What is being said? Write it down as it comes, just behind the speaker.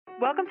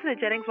Welcome to the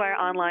Jennings Wire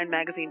Online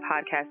Magazine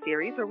podcast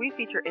series, where we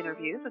feature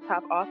interviews with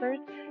top authors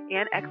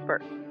and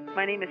experts.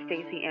 My name is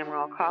Stacey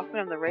Amaral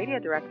Kaufman. I'm the radio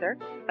director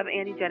of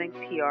Andy Jennings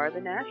PR,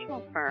 the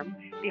national firm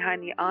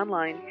behind the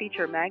online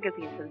feature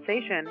magazine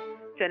sensation,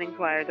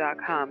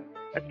 JenningsWire.com,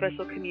 a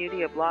special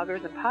community of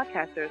bloggers and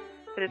podcasters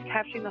that is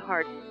capturing the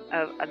heart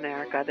of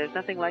America. There's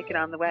nothing like it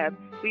on the web.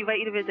 We invite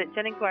you to visit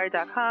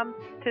JenningsWire.com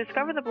to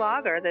discover the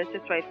blogger that's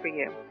just right for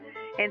you.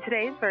 And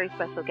today's very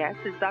special guest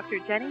is Dr.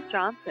 Jenny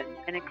Johnson,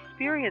 an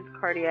experienced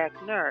cardiac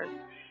nurse,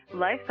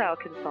 lifestyle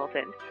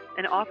consultant,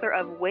 and author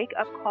of Wake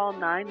Up Call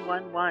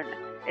 911.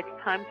 It's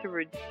time to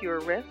reduce your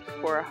risk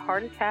for a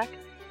heart attack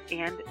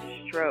and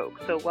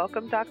stroke. So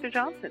welcome, Dr.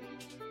 Johnson.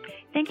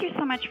 Thank you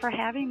so much for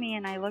having me,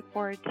 and I look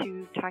forward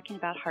to talking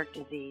about heart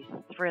disease.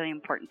 It's a really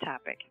important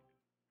topic.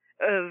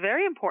 A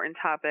very important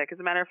topic. As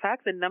a matter of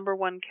fact, the number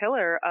one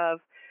killer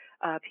of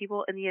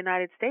people in the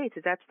United States.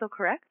 Is that still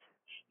correct?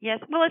 Yes.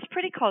 Well, it's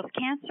pretty close.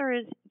 Cancer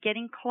is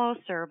getting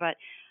closer, but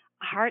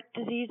heart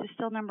disease is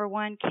still number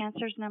one,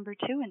 cancer is number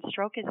two, and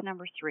stroke is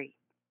number three.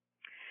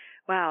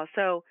 Wow.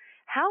 So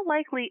how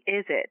likely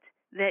is it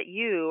that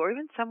you or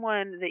even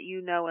someone that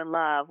you know and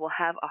love will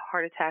have a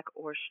heart attack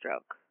or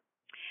stroke?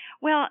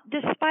 Well,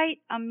 despite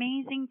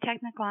amazing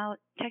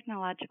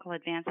technological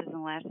advances in the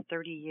last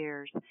 30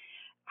 years,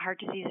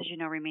 heart disease, as you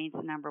know, remains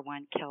the number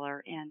one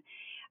killer. And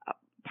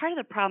part of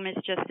the problem is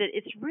just that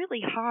it's really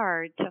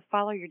hard to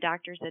follow your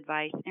doctor's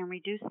advice and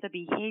reduce the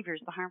behaviors,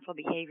 the harmful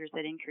behaviors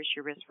that increase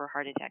your risk for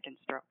heart attack and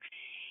stroke.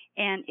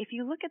 And if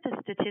you look at the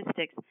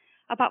statistics,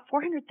 about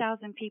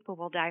 400,000 people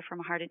will die from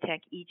a heart attack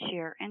each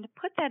year. And to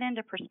put that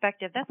into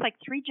perspective, that's like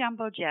 3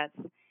 jumbo jets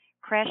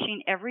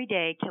crashing every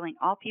day, killing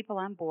all people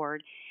on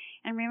board.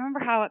 And remember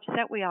how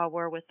upset we all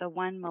were with the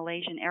one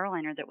Malaysian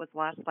airliner that was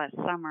lost last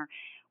summer.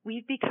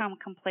 We've become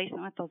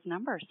complacent with those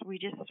numbers. We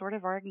just sort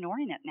of are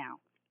ignoring it now.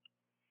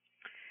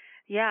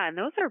 Yeah, and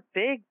those are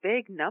big,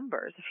 big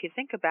numbers if you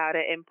think about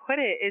it and put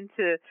it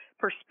into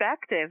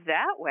perspective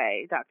that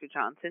way, Dr.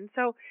 Johnson.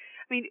 So,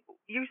 I mean,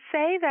 you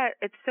say that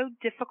it's so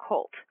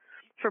difficult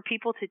for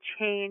people to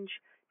change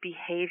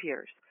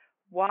behaviors.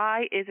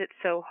 Why is it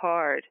so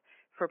hard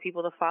for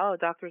people to follow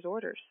doctor's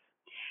orders?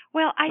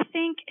 Well, I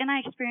think, and I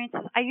experienced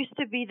this, I used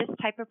to be this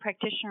type of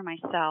practitioner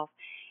myself.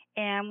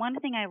 And one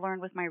thing I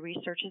learned with my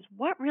research is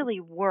what really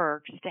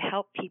works to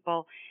help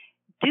people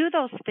do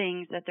those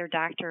things that their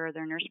doctor or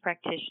their nurse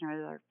practitioner or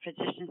their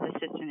physician's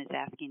assistant is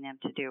asking them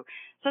to do.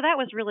 So that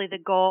was really the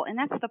goal, and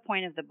that's the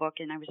point of the book,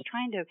 and I was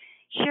trying to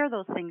share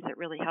those things that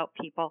really help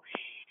people.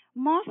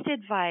 Most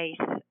advice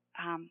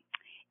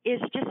is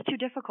just too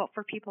difficult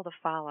for people to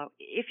follow.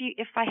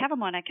 If I have a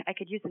moment, I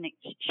could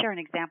share an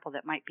example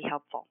that might be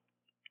helpful.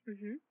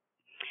 Mm-hmm.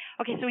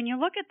 Okay, so when you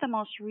look at the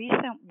most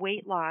recent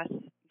weight loss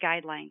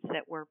guidelines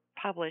that were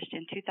published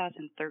in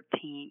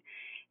 2013,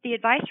 the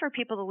advice for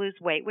people to lose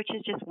weight, which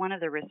is just one of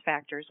the risk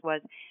factors,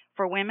 was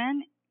for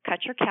women,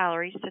 cut your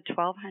calories to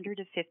 1,200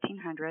 to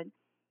 1,500,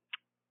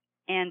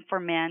 and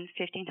for men,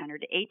 1,500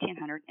 to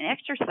 1,800, and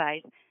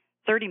exercise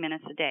 30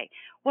 minutes a day.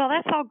 Well,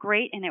 that's all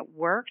great, and it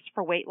works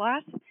for weight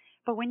loss,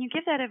 but when you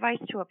give that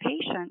advice to a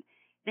patient,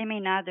 they may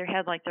nod their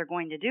head like they're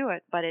going to do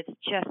it, but it's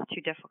just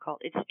too difficult.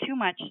 It's too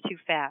much too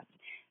fast.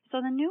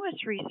 So the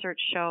newest research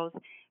shows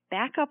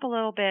back up a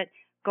little bit,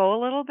 go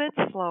a little bit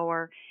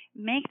slower,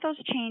 make those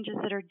changes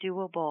that are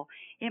doable.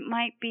 It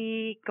might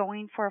be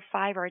going for a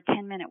 5 or a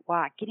 10-minute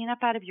walk, getting up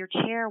out of your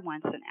chair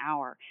once an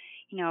hour.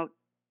 You know,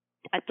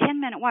 a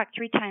 10-minute walk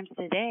 3 times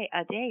a day,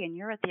 and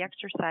you're at the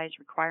exercise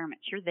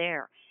requirements. You're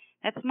there.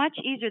 That's much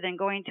easier than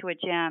going to a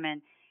gym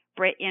and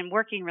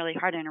working really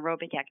hard in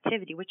aerobic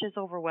activity, which is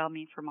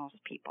overwhelming for most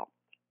people.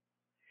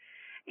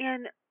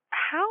 And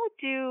how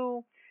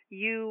do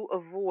you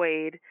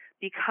avoid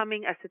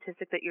becoming a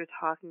statistic that you're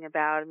talking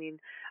about? I mean,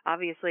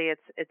 obviously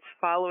it's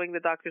following the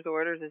doctor's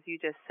orders, as you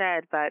just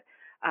said, but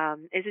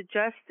is it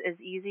just as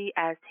easy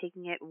as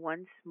taking it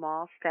one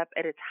small step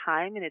at a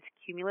time and it's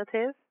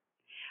cumulative?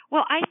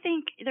 Well, I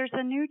think there's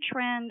a new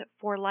trend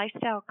for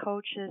lifestyle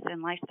coaches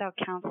and lifestyle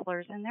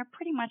counselors, and they're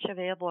pretty much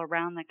available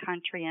around the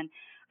country. And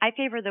I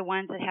favor the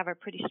ones that have a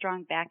pretty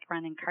strong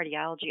background in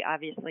cardiology,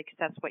 obviously, because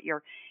that's what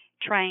you're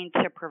trying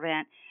to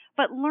prevent.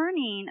 But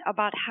learning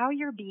about how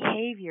your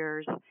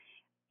behaviors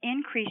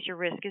increase your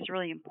risk is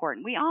really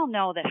important. We all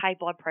know that high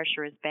blood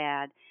pressure is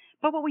bad,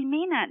 but what we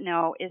may not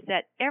know is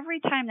that every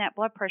time that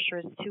blood pressure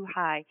is too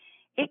high,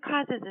 it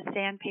causes a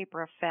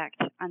sandpaper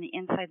effect on the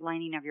inside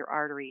lining of your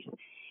arteries.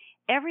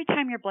 Every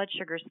time your blood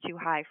sugar is too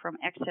high from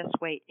excess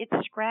weight, it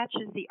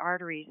scratches the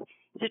arteries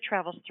as it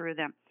travels through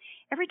them.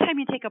 Every time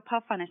you take a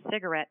puff on a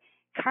cigarette,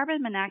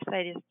 carbon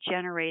monoxide is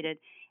generated,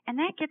 and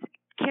that gets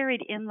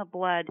carried in the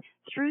blood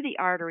through the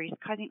arteries,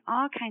 causing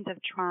all kinds of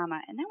trauma.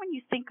 And then when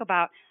you think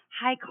about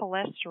high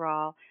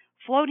cholesterol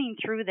floating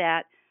through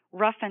that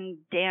rough and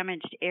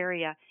damaged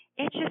area,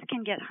 it just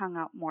can get hung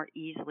up more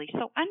easily.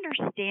 So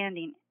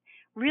understanding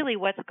really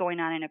what's going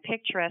on in a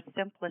picturesque,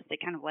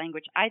 simplistic kind of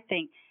language, I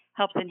think,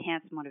 helps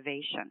enhance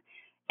motivation.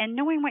 And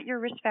knowing what your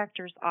risk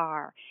factors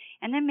are,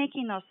 and then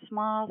making those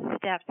small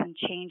steps and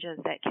changes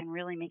that can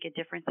really make a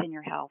difference in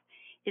your health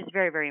is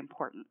very, very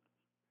important.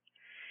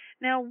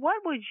 Now,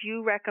 what would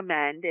you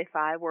recommend if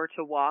I were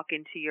to walk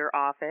into your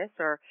office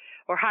or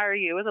hire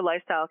you as a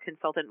lifestyle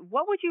consultant?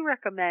 What would you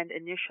recommend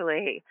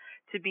initially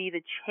to be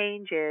the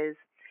changes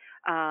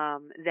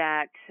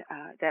that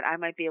I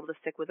might be able to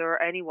stick with,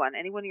 or anyone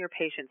of your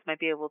patients might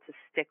be able to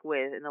stick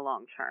with in the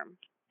long term?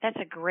 That's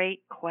a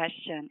great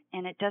question,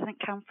 and it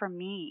doesn't come from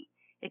me.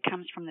 It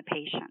comes from the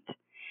patient.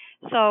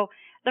 So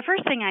the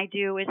first thing I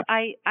do is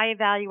I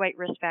evaluate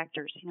risk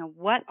factors.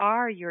 What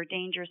are your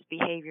dangerous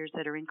behaviors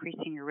that are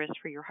increasing your risk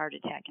for your heart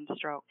attack and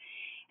stroke?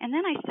 And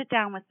then I sit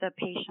down with the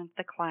patient,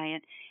 the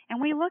client,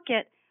 and we look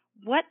at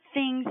what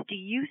things do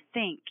you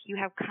think you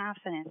have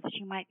confidence that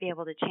you might be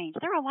able to change.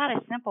 There are a lot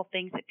of simple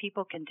things that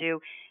people can do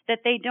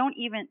that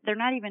they're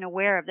not even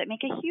aware of that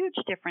make a huge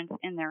difference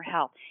in their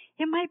health.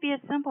 It might be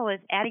as simple as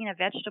adding a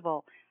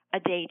vegetable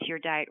a day to your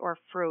diet, or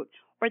fruit,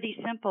 or these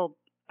simple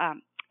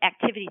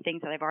activity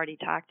things that I've already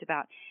talked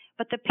about.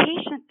 But the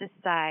patient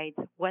decides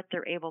what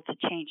they're able to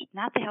change,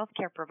 not the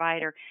healthcare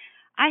provider.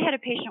 I had a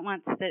patient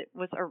once that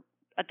was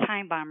a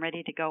time bomb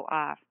ready to go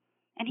off,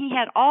 and he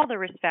had all the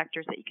risk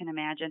factors that you can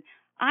imagine.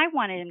 I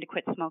wanted him to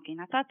quit smoking.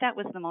 I thought that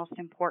was the most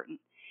important.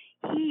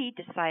 He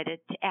decided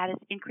to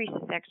increase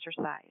his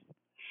exercise.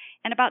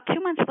 And about 2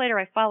 months later,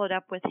 I followed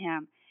up with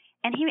him,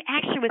 and he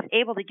actually was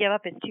able to give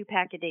up his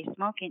 2-pack-a-day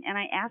smoking. And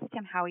I asked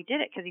him how he did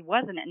it, because he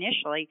wasn't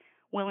initially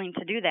willing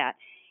to do that.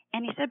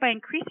 And he said by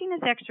increasing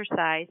his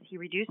exercise, he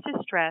reduced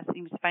his stress, and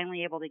he was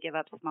finally able to give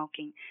up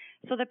smoking.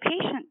 So the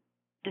patient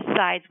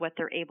decides what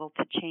they're able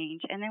to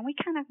change, and then we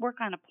kind of work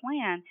on a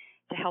plan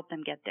to help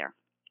them get there.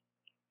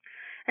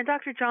 And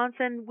Dr.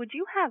 Johnson, would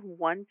you have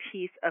one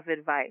piece of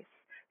advice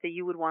that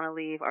you would want to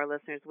leave our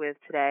listeners with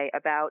today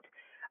about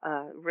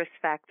risk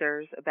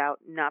factors,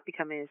 about not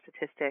becoming a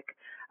statistic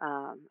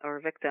or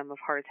a victim of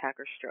heart attack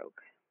or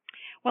stroke?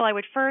 Well, I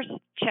would first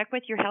check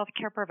with your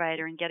healthcare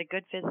provider and get a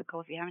good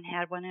physical if you haven't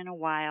had one in a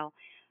while,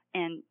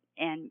 and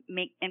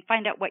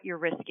find out what your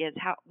risk is.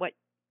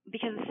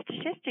 Because the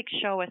statistics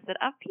show us that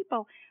of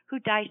people who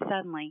die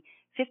suddenly,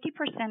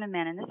 50% of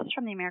men, and this is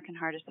from the American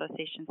Heart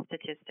Association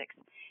statistics,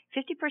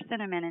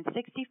 50% of men and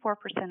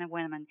 64% of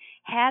women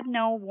had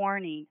no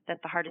warning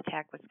that the heart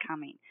attack was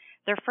coming.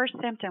 Their first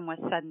symptom was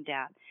sudden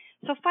death.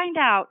 So find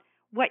out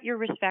what your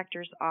risk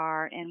factors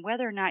are and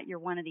whether or not you're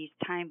one of these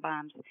time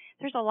bombs.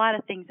 There's a lot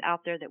of things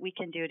out there that we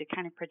can do to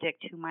kind of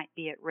predict who might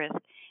be at risk,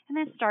 and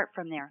then start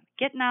from there.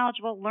 Get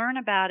knowledgeable, learn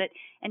about it,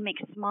 and make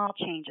small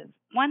changes.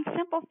 One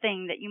simple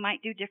thing that you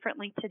might do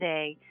differently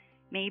today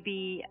may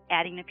be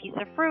adding a piece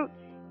of fruit,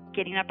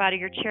 getting up out of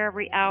your chair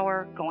every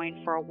hour,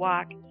 going for a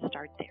walk.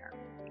 Start there.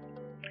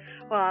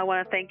 Well, I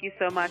want to thank you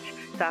so much,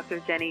 Dr.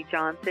 Jenny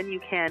Johnson. You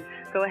can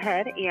go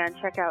ahead and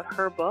check out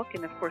her book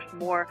and, of course,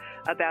 more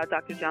about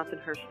Dr. Johnson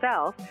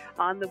herself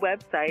on the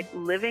website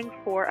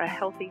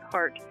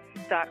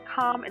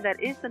livingforahealthyheart.com, and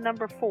that is the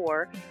number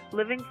 4,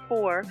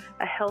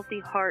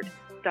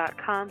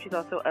 livingforahealthyheart.com. She's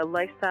also a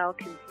lifestyle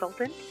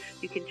consultant.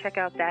 You can check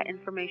out that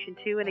information,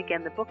 too. And,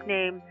 again, the book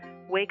name,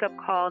 Wake Up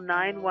Call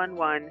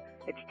 911.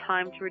 It's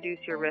time to reduce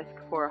your risk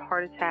for a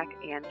heart attack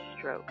and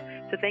stroke.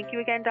 So thank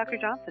you again, Dr.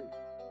 Johnson.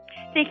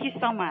 Thank you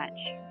so much.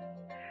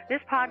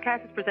 This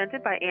podcast is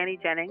presented by Annie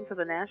Jennings of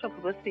the national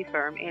publicity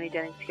firm Annie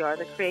Jennings PR,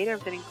 the creator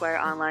of Jennings Wire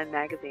Online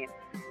Magazine.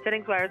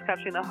 Jennings Wire is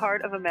capturing the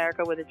heart of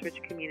America with its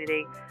rich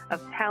community of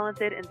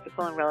talented,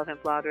 insightful, and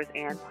relevant bloggers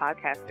and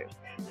podcasters.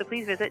 So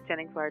please visit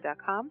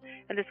JenningsWire.com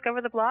and discover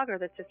the blogger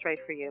that's just right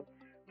for you.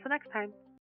 Until next time.